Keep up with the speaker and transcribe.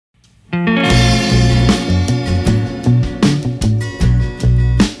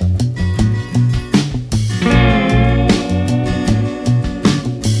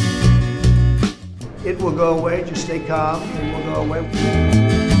calm and we'll go away.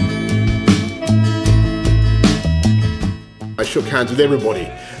 I shook hands with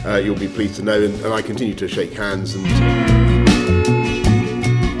everybody, you'll be pleased to know, and I continue to shake hands.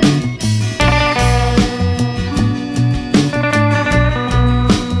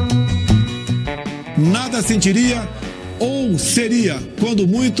 Nada sentiria ou seria, quando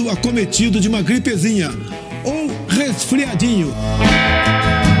muito, acometido de uma gripezinha ou resfriadinho.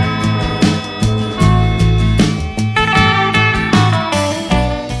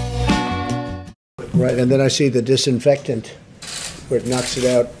 Right, and then I see the disinfectant, where it knocks it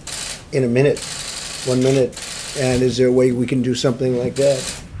out in a minute, 1 minute. And is there a way we can do something like that?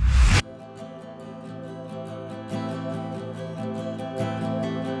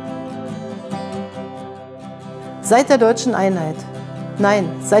 Seit der deutschen Einheit, nein,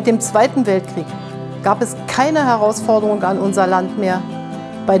 seit dem Zweiten Weltkrieg, gab es keine Herausforderung an unser Land mehr,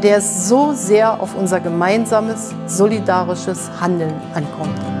 bei der es so sehr auf unser gemeinsames, solidarisches Handeln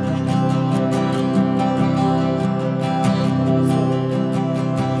ankommt.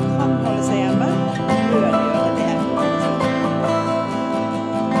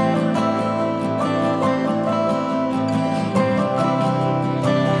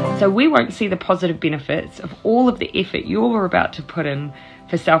 So we won't see the positive benefits of all of the effort you're about to put in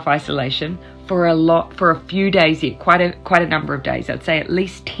for self-isolation for a few days yet, quite a number of days. I'd say at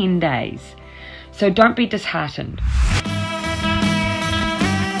least 10 days. So don't be disheartened.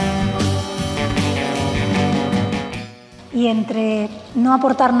 Y entre no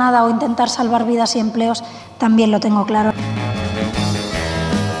aportar nada o intentar salvar vidas y empleos, también lo tengo claro.